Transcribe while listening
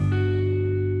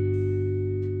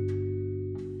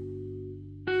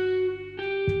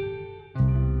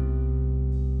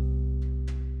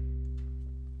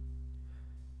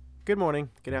Good morning,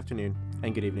 good afternoon,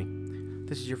 and good evening.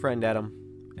 This is your friend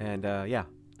Adam, and yeah,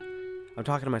 I'm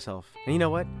talking to myself. And you know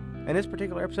what? In this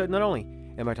particular episode, not only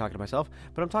am I talking to myself,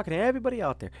 but I'm talking to everybody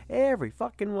out there, every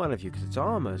fucking one of you, because it's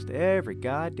almost every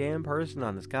goddamn person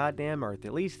on this goddamn earth,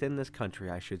 at least in this country,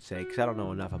 I should say, because I don't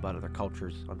know enough about other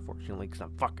cultures, unfortunately, because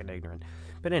I'm fucking ignorant.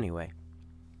 But anyway,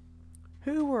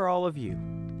 who are all of you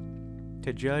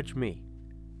to judge me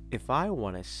if I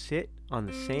want to sit on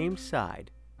the same side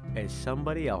as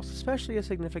somebody else, especially a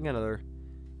significant other,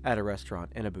 at a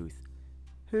restaurant in a booth?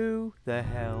 Who the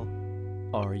hell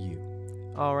are you?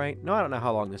 Alright, no, I don't know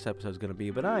how long this episode's gonna be,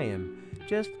 but I am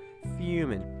just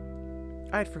fuming.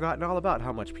 I had forgotten all about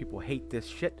how much people hate this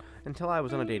shit until I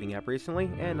was on a dating app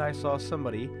recently, and I saw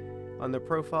somebody on their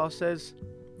profile says,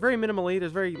 very minimally,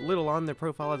 there's very little on their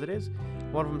profile as it is.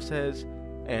 One of them says,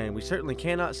 and we certainly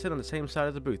cannot sit on the same side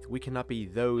of the booth. We cannot be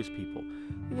those people.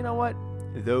 And you know what?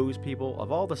 Those people, of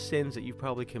all the sins that you've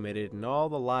probably committed, and all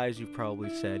the lies you've probably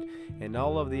said, and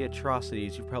all of the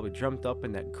atrocities you've probably dreamt up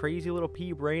in that crazy little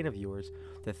pea brain of yours,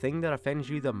 the thing that offends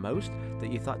you the most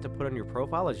that you thought to put on your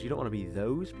profile is you don't want to be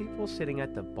those people sitting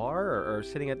at the bar or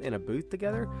sitting in a booth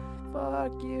together?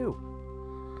 Fuck you.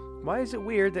 Why is it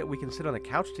weird that we can sit on a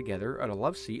couch together at a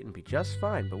love seat and be just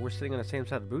fine, but we're sitting on the same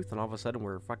side of the booth and all of a sudden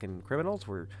we're fucking criminals?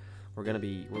 We're gonna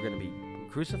be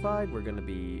crucified. We're gonna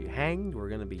be hanged. We're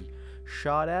gonna be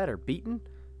shot at or beaten?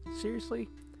 Seriously?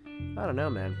 I don't know,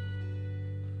 man.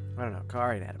 I don't know.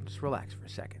 Alright, Adam, just relax for a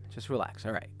second. Just relax.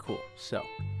 Alright, cool. So,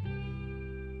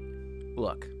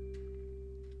 look,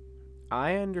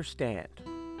 I understand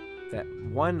that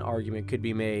one argument could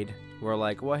be made where,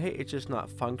 like, well, hey, it's just not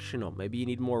functional. Maybe you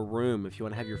need more room if you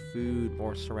want to have your food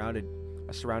more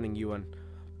surrounding you on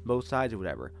both sides or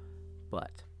whatever.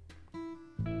 But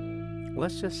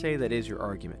let's just say that is your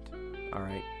argument.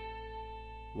 Alright?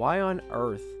 Why on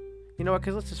earth? You know what,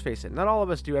 because let's just face it, not all of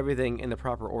us do everything in the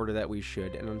proper order that we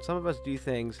should, and some of us do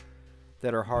things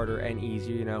that are harder and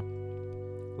easier, you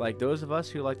know? Like those of us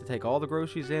who like to take all the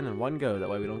groceries in one go, that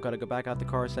way we don't gotta go back out the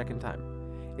car a second time.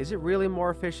 Is it really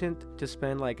more efficient to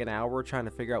spend like an hour trying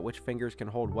to figure out which fingers can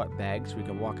hold what bag so we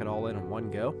can walk it all in one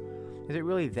go? Is it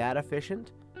really that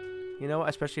efficient? You know,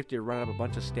 especially if you run up a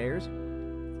bunch of stairs?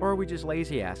 Or are we just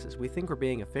lazy asses? We think we're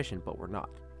being efficient, but we're not.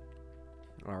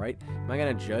 Alright, am I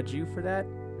going to judge you for that?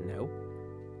 No.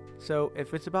 So,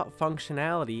 if it's about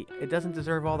functionality, it doesn't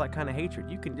deserve all that kind of hatred.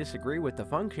 You can disagree with the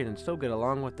function and still get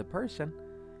along with the person.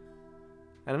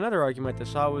 And another argument I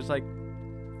saw was like,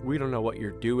 we don't know what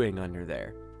you're doing under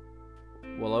there.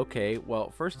 Well, okay, well,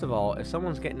 first of all, if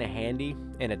someone's getting a handy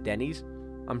in a Denny's,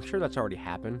 I'm sure that's already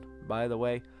happened, by the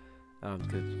way,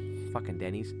 because fucking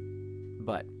Denny's.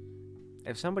 But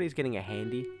if somebody's getting a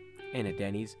handy in a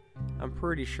Denny's, I'm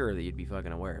pretty sure that you'd be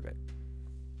fucking aware of it.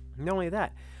 Not only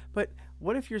that, but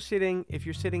what if you're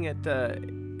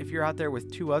out there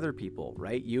with two other people,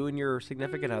 right? You and your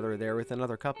significant other are there with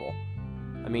another couple.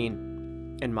 I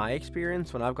mean, in my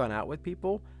experience, when I've gone out with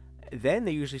people, then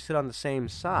they usually sit on the same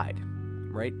side,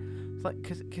 right? It's like,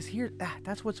 cause here,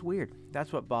 that's what's weird.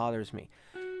 That's what bothers me.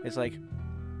 It's like,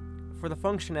 for the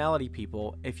functionality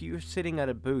people, if you're sitting at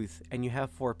a booth and you have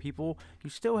 4 people,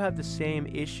 you still have the same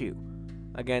issue.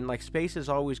 Again, like, space is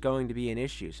always going to be an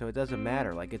issue, so it doesn't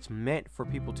matter. Like, it's meant for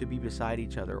people to be beside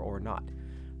each other or not,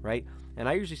 right? And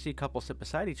I usually see couples sit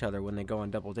beside each other when they go on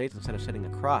double dates instead of sitting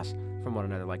across from one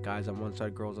another, like guys on one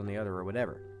side, girls on the other, or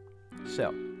whatever.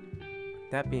 So,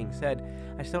 that being said,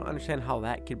 I still don't understand how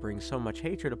that could bring so much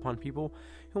hatred upon people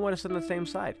who want to sit on the same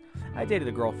side. I dated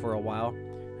a girl for a while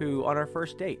who, on our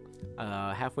first date,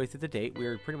 halfway through the date, we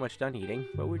were pretty much done eating,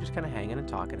 but we were just kind of hanging and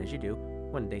talking, as you do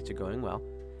when dates are going well.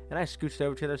 And I scooched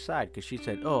over to the side because she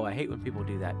said, oh, I hate when people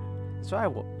do that. So I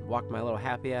walked my little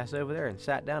happy ass over there and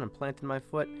sat down and planted my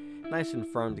foot nice and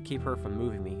firm to keep her from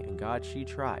moving me, and God, she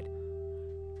tried.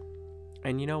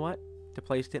 And you know what? The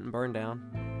place didn't burn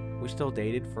down. We still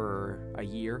dated for a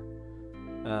year.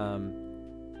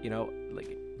 You know,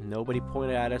 like, nobody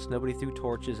pointed at us, nobody threw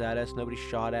torches at us, nobody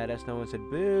shot at us, no one said,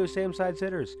 boo, same side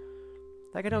sitters.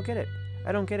 Like, I don't get it.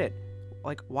 I don't get it.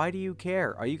 Like, why do you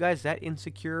care? Are you guys that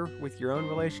insecure with your own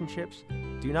relationships?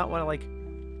 Do you not want to, like,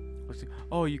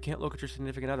 oh, you can't look at your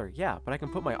significant other? Yeah, but I can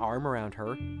put my arm around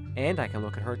her, and I can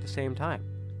look at her at the same time.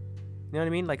 You know what I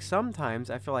mean? Like,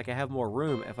 sometimes I feel like I have more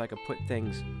room if I could put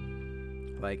things,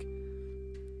 like,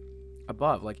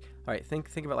 above. Like, alright, think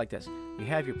of it like this. You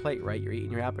have your plate, right? You're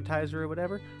eating your appetizer or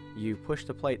whatever. You push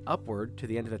the plate upward to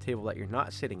the end of the table that you're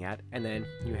not sitting at, and then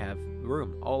you have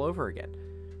room all over again.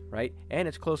 Right? And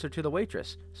it's closer to the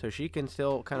waitress, so she can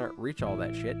still kind of reach all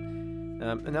that shit. And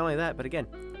not only that, but again,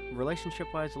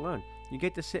 relationship-wise alone, you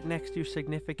get to sit next to your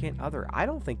significant other. I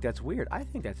don't think that's weird. I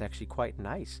think that's actually quite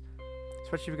nice.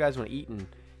 Especially if you guys want to eat and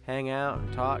hang out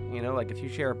and talk. You know, like if you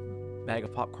share a bag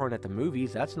of popcorn at the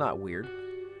movies, that's not weird,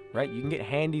 right? You can get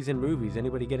handies in movies.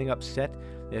 Anybody getting upset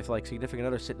if like significant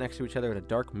others sit next to each other at a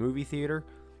dark movie theater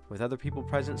with other people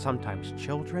present, sometimes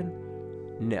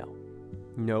children? No.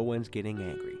 No one's getting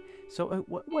angry. So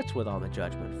what's with all the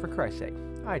judgment? For Christ's sake,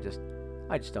 I just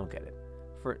don't get it.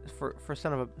 For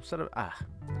son of I'm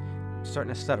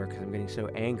starting to stutter because I'm getting so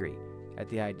angry at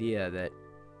the idea that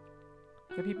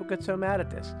people get so mad at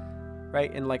this,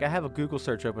 right? And like I have a Google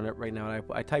search open up right now, and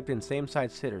I typed in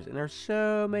same-side sitters, and there's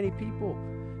so many people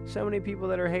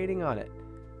that are hating on it.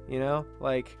 You know,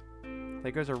 like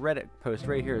there's a Reddit post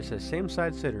right here that says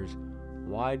same-side sitters,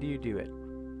 why do you do it?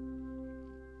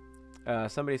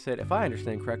 Somebody said, if I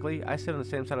understand correctly, I sit on the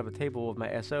same side of a table with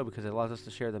my SO because it allows us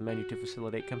to share the menu to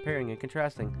facilitate comparing and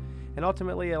contrasting, and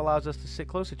ultimately it allows us to sit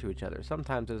closer to each other.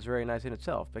 Sometimes it is very nice in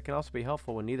itself, but can also be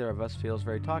helpful when neither of us feels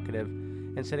very talkative,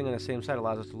 and sitting on the same side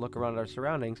allows us to look around at our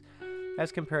surroundings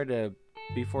as compared to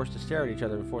be forced to stare at each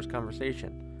other and force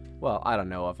conversation. Well, I don't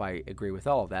know if I agree with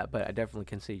all of that, but I definitely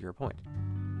can see your point.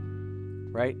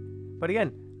 Right? But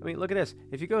again, I mean, look at this.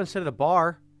 If you go and sit at a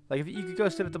bar, like, if you could go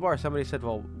sit at the bar, somebody said,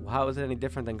 well, how is it any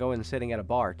different than going and sitting at a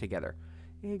bar together?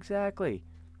 Exactly.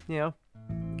 You know,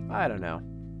 I don't know.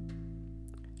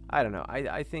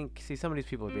 I think, see, some of these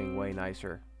people are being way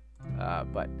nicer.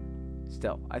 But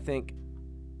still, I think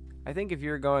if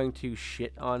you're going to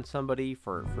shit on somebody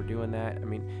for doing that, I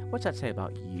mean, what's that say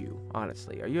about you,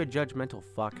 honestly? Are you a judgmental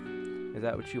fuck? Is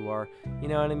that what you are? You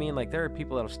know what I mean? Like, there are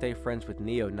people that'll stay friends with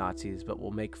neo-Nazis, but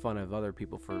will make fun of other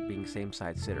people for being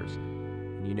same-side sitters.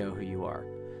 And you know who you are.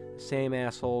 The same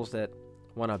assholes that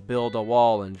want to build a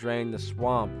wall and drain the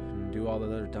swamp and do all the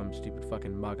other dumb, stupid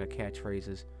fucking MAGA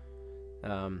catchphrases.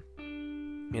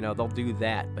 You know, they'll do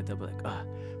that, but they'll be like,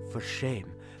 for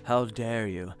shame. How dare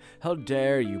you? How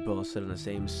dare you both sit on the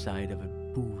same side of a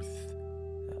booth?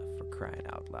 For crying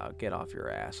out loud. Get off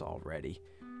your ass already.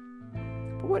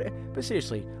 But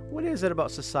seriously, what is it about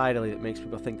societally that makes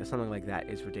people think that something like that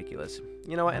is ridiculous?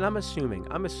 You know what? And I'm assuming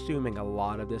a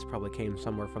lot of this probably came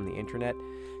somewhere from the internet.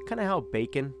 Kind of how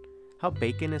bacon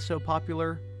is so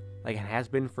popular, like it has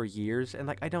been for years, and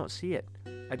like I don't see it,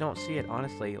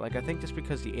 honestly. Like, I think just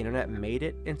because the internet made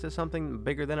it into something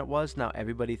bigger than it was, now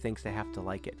everybody thinks they have to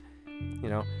like it. You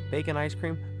know, bacon ice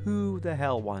cream, who the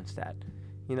hell wants that?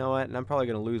 You know what? And I'm probably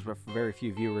going to lose very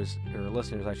few viewers, or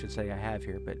listeners, I should say, I have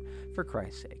here, but for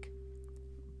Christ's sake.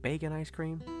 Bacon ice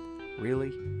cream?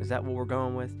 Really? Is that what we're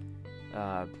going with? You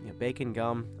know, bacon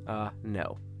gum?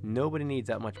 No. Nobody needs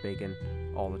that much bacon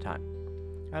all the time.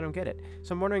 I don't get it.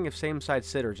 So I'm wondering if same-side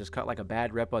sitters just caught like a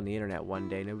bad rep on the internet one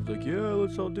day, and it was like, yeah,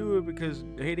 let's all do it because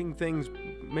hating things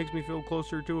makes me feel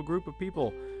closer to a group of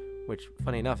people. Which,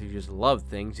 funny enough, if you just love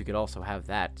things, you could also have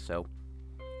that, so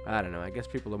I don't know. I guess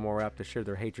people are more apt to share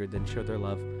their hatred than show their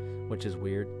love, which is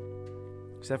weird.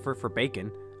 Except for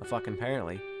bacon,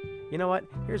 apparently. You know what?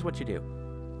 Here's what you do.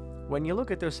 When you look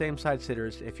at those same-side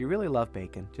sitters, if you really love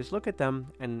bacon, just look at them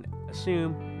and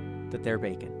assume that they're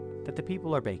bacon. That the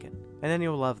people are bacon. And then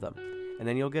you'll love them. And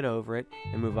then you'll get over it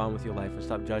and move on with your life and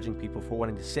stop judging people for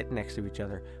wanting to sit next to each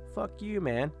other. Fuck you,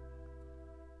 man.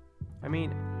 I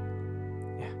mean,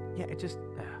 yeah, it just...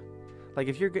 Like,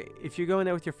 if you're going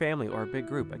there with your family or a big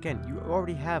group, again, you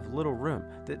already have little room.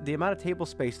 The amount of table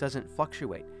space doesn't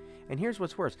fluctuate. And here's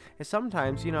what's worse, is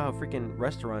sometimes, you know how freaking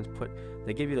restaurants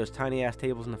they give you those tiny ass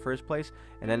tables in the first place,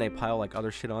 and then they pile like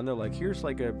other shit on there. Like, here's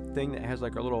like a thing that has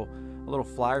like a little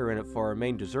flyer in it for our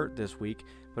main dessert this week,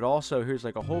 but also here's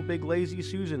like a whole big lazy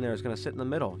Susan there is gonna sit in the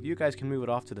middle. You guys can move it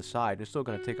off to the side. It's still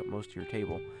gonna take up most of your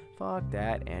table. Fuck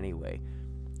that anyway.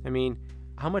 I mean,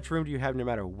 how much room do you have no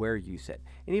matter where you sit?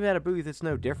 And even at a booth, it's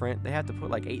no different. They have to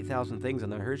put like 8,000 things in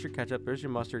there. Here's your ketchup, here's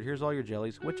your mustard, here's all your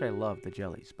jellies, which I love the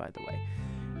jellies, by the way.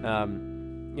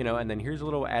 You know, and then here's a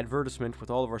little advertisement with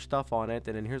all of our stuff on it,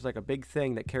 and then here's like a big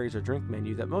thing that carries our drink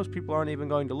menu that most people aren't even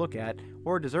going to look at,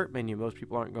 or a dessert menu most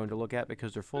people aren't going to look at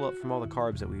because they're full up from all the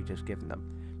carbs that we've just given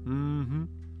them.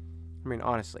 I mean,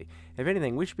 honestly, if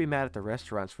anything, we should be mad at the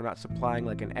restaurants for not supplying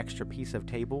like an extra piece of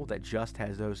table that just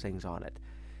has those things on it.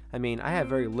 I mean, I have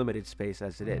very limited space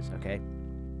as it is, okay?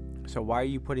 So why are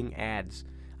you putting ads?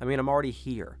 I mean, I'm already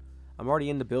here. I'm already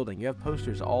in the building. You have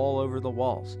posters all over the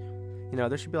walls. You know,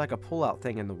 there should be like a pull-out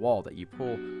thing in the wall that you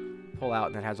pull out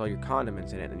and that has all your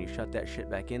condiments in it, and you shut that shit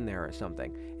back in there or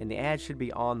something. And the ad should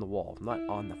be on the wall, not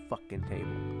on the fucking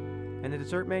table. And the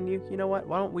dessert menu, you know what?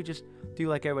 Why don't we just do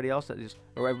like everybody else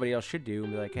or everybody else should do,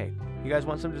 and be like, hey, you guys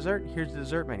want some dessert? Here's the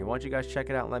dessert menu. Why don't you guys check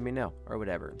it out and let me know, or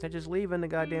whatever. Instead of just leaving the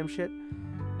goddamn shit.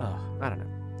 I don't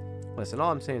know. Listen,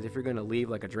 all I'm saying is if you're going to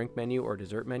leave like a drink menu or a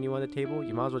dessert menu on the table,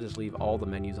 you might as well just leave all the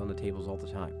menus on the tables all the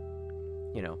time.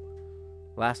 you know,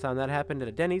 last time that happened at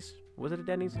a Denny's, was it a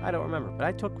Denny's? I don't remember, but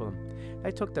I took them.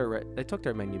 They took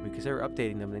their menu because they were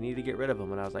updating them. They needed to get rid of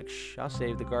them, and I was like, shh, I'll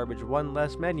save the garbage. One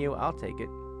less menu, I'll take it.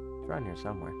 It's around here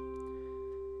somewhere.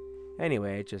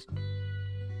 Anyway, it just,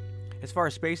 as far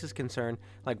as space is concerned,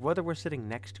 like whether we're sitting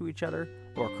next to each other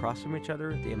or across from each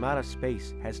other, the amount of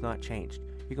space has not changed.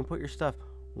 You can put your stuff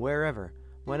wherever,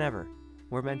 whenever.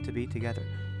 We're meant to be together.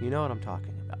 You know what I'm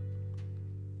talking about.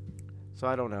 So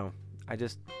I don't know.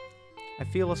 I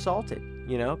feel assaulted,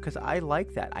 you know, because I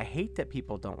like that. I hate that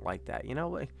people don't like that, you know?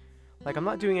 Like I'm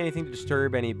not doing anything to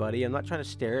disturb anybody. I'm not trying to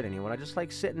stare at anyone. I just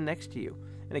like sitting next to you.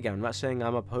 And again, I'm not saying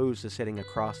I'm opposed to sitting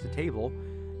across the table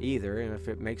either, and if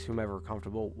it makes whomever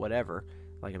comfortable, whatever.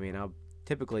 Like, I mean, I'll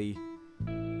typically,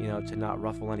 you know, to not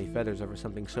ruffle any feathers over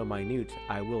something so minute,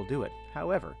 I will do it.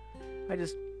 However, I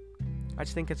just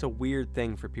think it's a weird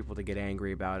thing for people to get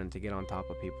angry about and to get on top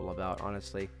of people about,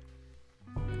 honestly.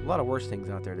 A lot of worse things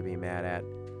out there to be mad at.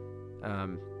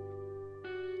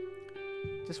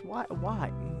 Just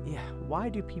why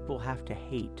do people have to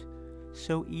hate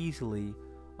so easily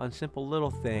on simple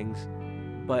little things,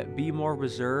 but be more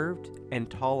reserved and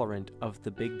tolerant of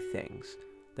the big things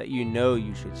that you know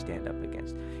you should stand up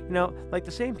against? You know, like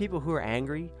the same people who are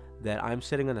angry that I'm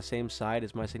sitting on the same side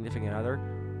as my significant other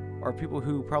are people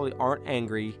who probably aren't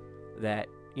angry that,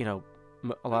 you know,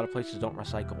 a lot of places don't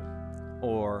recycle,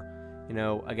 or, you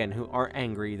know, again, who aren't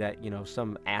angry that, you know,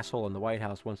 some asshole in the White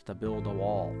House wants to build a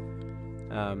wall.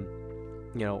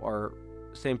 You know, or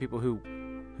same people who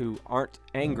aren't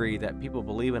angry that people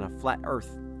believe in a flat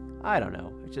earth. I don't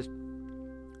know. It's just,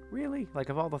 really? Like,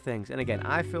 of all the things. And again,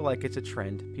 I feel like it's a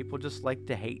trend. People just like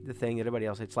to hate the thing that everybody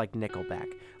else. It's like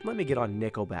Nickelback. Let me get on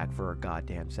Nickelback for a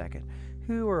goddamn second.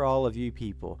 Who are all of you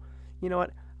people? You know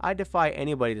what? I defy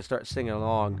anybody to start singing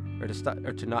along,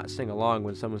 or to not sing along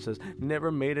when someone says,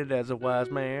 "Never made it as a wise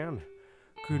man,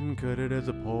 couldn't cut it as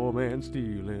a poor man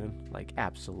stealing." Like,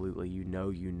 absolutely, you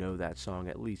know that song,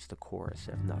 at least the chorus,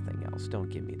 if nothing else. Don't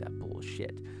give me that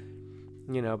bullshit.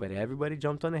 You know, but everybody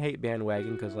jumped on the hate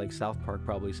bandwagon because, like, South Park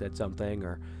probably said something,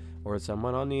 or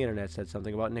someone on the internet said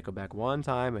something about Nickelback one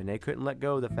time, and they couldn't let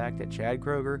go of the fact that Chad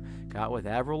Kroeger got with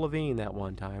Avril Lavigne that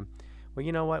one time. Well,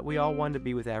 you know what? We all wanted to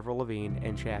be with Avril Lavigne,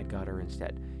 and Chad got her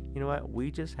instead. You know what? We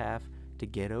just have to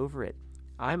get over it.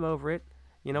 I'm over it.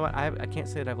 You know what? I can't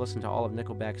say that I've listened to all of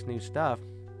Nickelback's new stuff,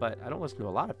 but I don't listen to a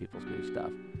lot of people's new stuff.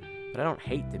 But I don't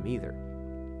hate them either.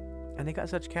 And they got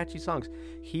such catchy songs.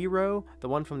 Hero, the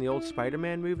one from the old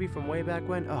Spider-Man movie from way back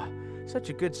when, oh, such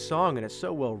a good song, and it's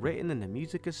so well written, and the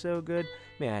music is so good.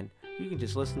 Man, you can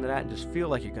just listen to that and just feel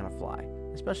like you're gonna fly.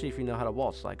 Especially if you know how to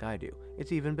waltz like I do.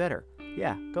 It's even better.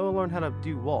 Yeah, go learn how to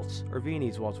do waltz, or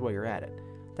Viennese waltz while you're at it.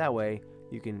 That way,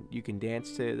 you can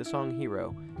dance to the song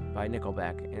Hero by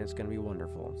Nickelback, and it's gonna be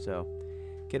wonderful. So,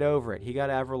 get over it. He got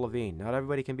Avril Lavigne. Not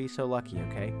everybody can be so lucky,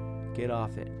 okay? Get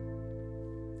off it.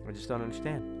 I just don't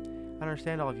understand. I don't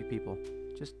understand all of you people.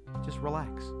 Just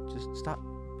relax. Just stop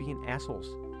being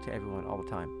assholes to everyone all the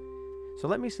time. So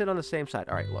let me sit on the same side.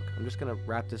 All right, look, I'm just going to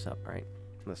wrap this up, all right?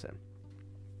 Listen.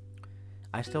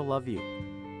 I still love you.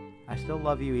 I still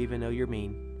love you even though you're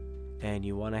mean, and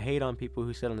you want to hate on people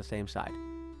who sit on the same side.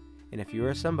 And if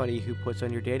you're somebody who puts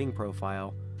on your dating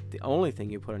profile, the only thing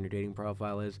you put on your dating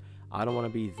profile is, I don't want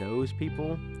to be those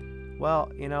people,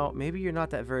 well, you know, maybe you're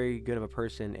not that very good of a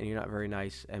person, and you're not very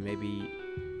nice, and maybe,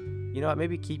 you know what,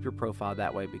 maybe keep your profile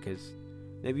that way, because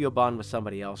maybe you'll bond with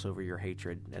somebody else over your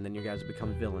hatred, and then you guys will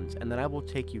become villains, and then I will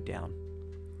take you down.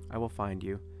 I will find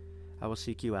you. I will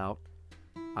seek you out.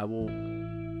 I will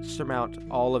surmount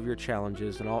all of your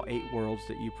challenges and all 8 worlds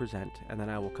that you present, and then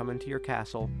I will come into your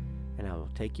castle, and I will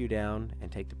take you down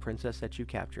and take the princess that you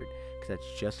captured, because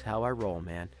that's just how I roll,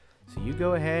 man. So you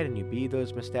go ahead and you be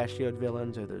those mustachioed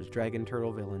villains or those dragon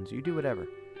turtle villains. You do whatever.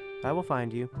 I will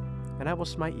find you, and I will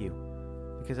smite you,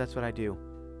 because that's what I do.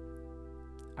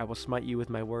 I will smite you with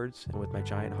my words and with my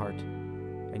giant heart,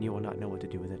 and you will not know what to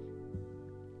do with it.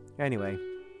 Anyway,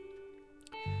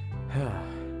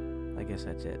 I guess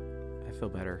that's it. I feel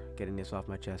better getting this off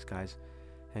my chest, guys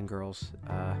and girls.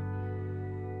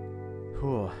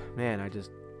 Man, I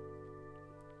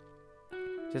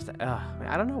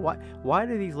don't know why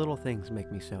do these little things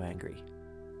make me so angry?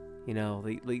 You know,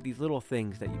 these little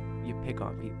things that you pick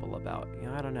on people about. You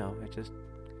know, I don't know. It's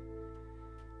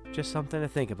just something to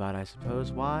think about, I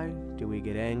suppose. Why do we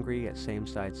get angry at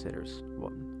same-side sitters?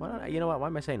 Well, you know what? Why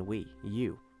am I saying we?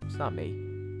 You. It's not me.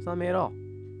 It's not me at all.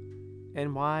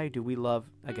 And why do we love,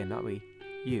 again, not we,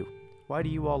 you. Why do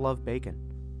you all love bacon?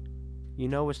 You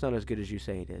know it's not as good as you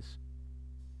say it is.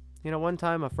 You know, one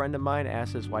time a friend of mine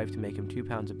asked his wife to make him 2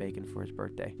 pounds of bacon for his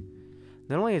birthday.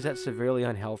 Not only is that severely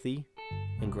unhealthy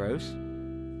and gross,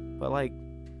 But like,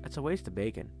 that's a waste of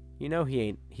bacon. He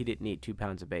didn't eat 2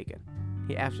 pounds of bacon.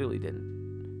 He absolutely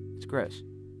didn't. It's gross.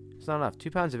 It's not enough.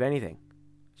 2 pounds of anything.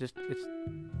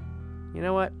 You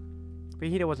know what?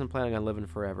 Fajita wasn't planning on living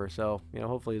forever, so,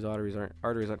 hopefully his arteries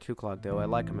aren't too clogged, though. I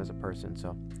like him as a person,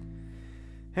 so.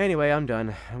 Anyway, I'm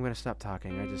done. I'm gonna stop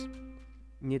talking. I just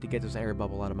need to get this air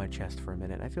bubble out of my chest for a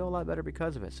minute. I feel a lot better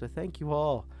because of it, so thank you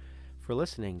all for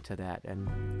listening to that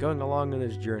and going along on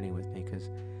this journey with me, because,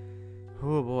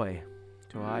 oh boy,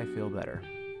 do I feel better.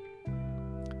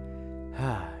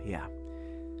 Yeah.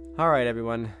 Alright,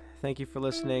 everyone. Thank you for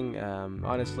listening.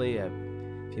 Honestly, if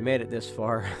you made it this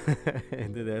far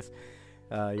into this,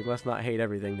 you must not hate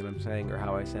everything that I'm saying or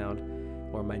how I sound,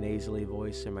 or my nasally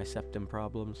voice or my septum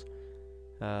problems.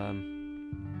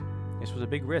 This was a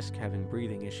big risk, having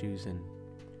breathing issues and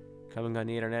coming on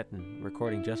the internet and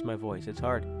recording just my voice. It's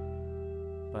hard.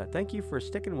 But thank you for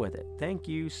sticking with it. Thank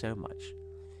you so much.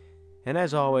 And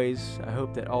as always, I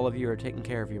hope that all of you are taking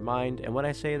care of your mind. And when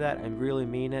I say that, I really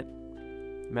mean it.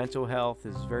 Mental health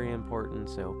is very important,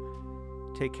 so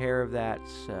take care of that.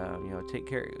 Take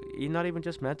care, not even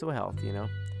just mental health,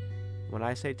 When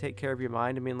I say take care of your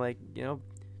mind, I mean,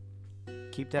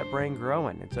 keep that brain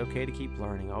growing. It's okay to keep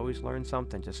learning. Always learn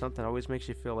something. Just something always makes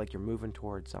you feel like you're moving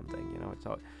towards something.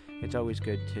 It's always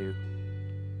good to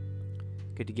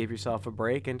give yourself a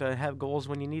break and to have goals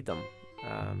when you need them.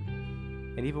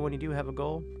 And even when you do have a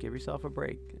goal, give yourself a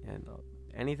break. And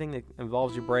anything that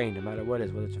involves your brain, no matter what it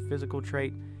is, whether it's a physical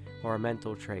trait or a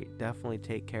mental trait, definitely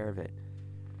take care of it.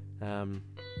 And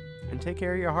take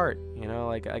care of your heart.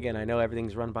 Again, I know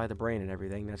everything's run by the brain and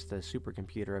everything. That's the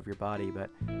supercomputer of your body. But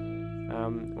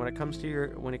when it comes to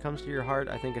your heart,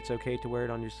 I think it's okay to wear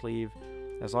it on your sleeve,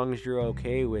 as long as you're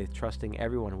okay with trusting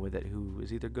everyone with it who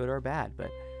is either good or bad. But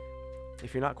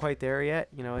if you're not quite there yet,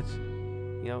 it's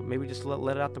maybe just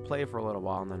let it out to play for a little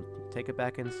while and then take it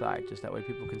back inside. Just that way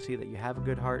people can see that you have a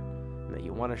good heart and that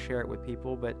you want to share it with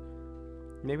people, but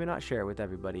maybe not share it with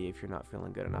everybody if you're not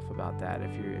feeling good enough about that.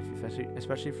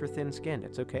 Especially if you're thin-skinned,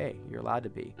 it's okay. You're allowed to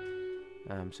be.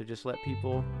 So just let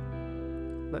people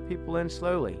in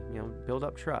slowly. Build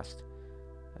up trust.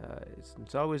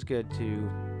 It's always good to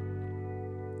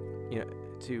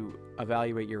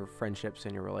evaluate your friendships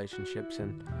and your relationships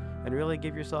and really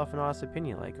give yourself an honest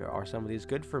opinion. Like, are some of these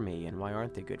good for me, and why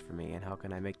aren't they good for me, and how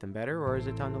can I make them better, or is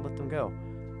it time to let them go?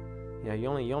 You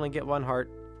only get one heart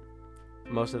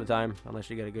most of the time, unless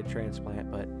you get a good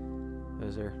transplant. But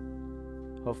those are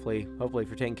hopefully if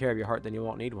you're taking care of your heart, then you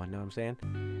won't need one. Know what I'm saying?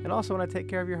 And also, when I take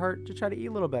care of your heart, just try to eat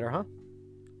a little better, huh?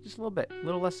 Just a little bit, a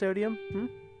little less sodium,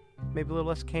 maybe a little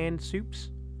less canned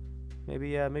soups,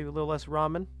 maybe a little less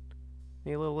ramen,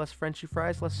 maybe a little less Frenchy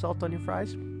fries, less salt on your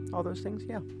fries, all those things,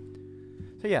 yeah.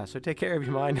 So take care of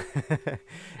your mind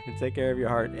and take care of your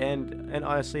heart, and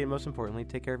honestly, and most importantly,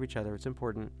 take care of each other. It's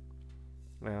important.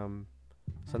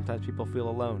 Sometimes people feel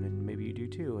alone, and maybe you do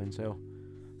too. And so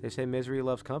they say misery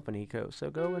loves company. So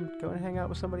go and hang out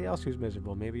with somebody else who's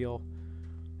miserable. Maybe you'll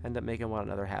end up making one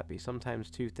another happy.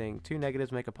 Sometimes two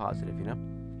negatives make a positive,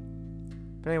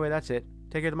 But anyway, that's it.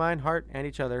 Take care of the mind, heart, and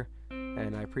each other.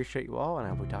 And I appreciate you all, and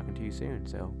I'll be talking to you soon.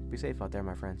 So be safe out there,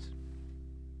 my friends.